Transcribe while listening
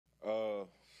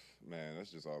Man,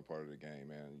 that's just all part of the game,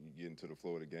 man. You get into the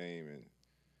flow of the game, and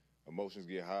emotions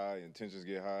get high, and tensions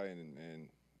get high, and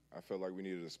I felt like we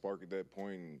needed a spark at that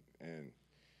point, and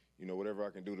you know, whatever I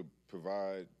can do to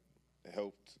provide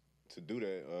help to do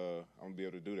that, I'm gonna be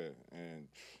able to do that. And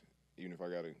even if I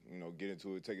gotta, you know, get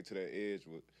into it, take it to that edge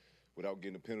without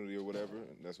getting a penalty or whatever,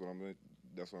 that's what I'm gonna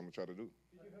try to do.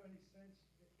 Did you have any sense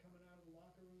coming out of the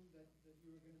locker room that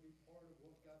you were going to be part of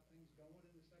what got things going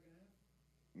in the second half?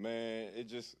 Man, it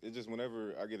just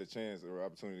whenever I get a chance or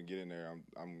opportunity to get in there,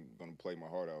 I'm gonna play my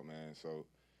heart out, man. So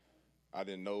I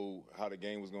didn't know how the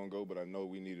game was gonna go, but I know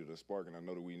we needed a spark, and I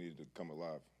know that we needed to come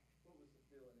alive. What was the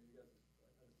feeling? You guys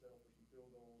had to settle for some field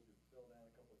goals. You fell down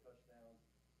a couple of touchdowns.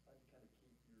 How did you kind of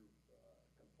keep your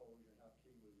composure, and how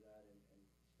key was that in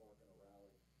sparking a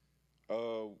rally?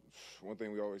 One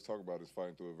thing we always talk about is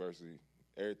fighting through adversity.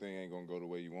 Everything ain't gonna go the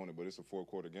way you want it, but it's a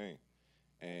 4-quarter game,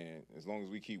 and as long as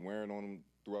we keep wearing on them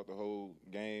throughout the whole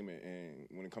game, and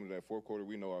when it comes to that fourth quarter,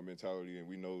 we know our mentality, and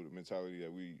we know the mentality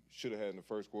that we should have had in the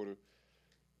first quarter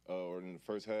or in the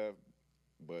first half,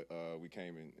 but we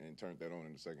came and turned that on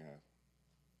in the second half.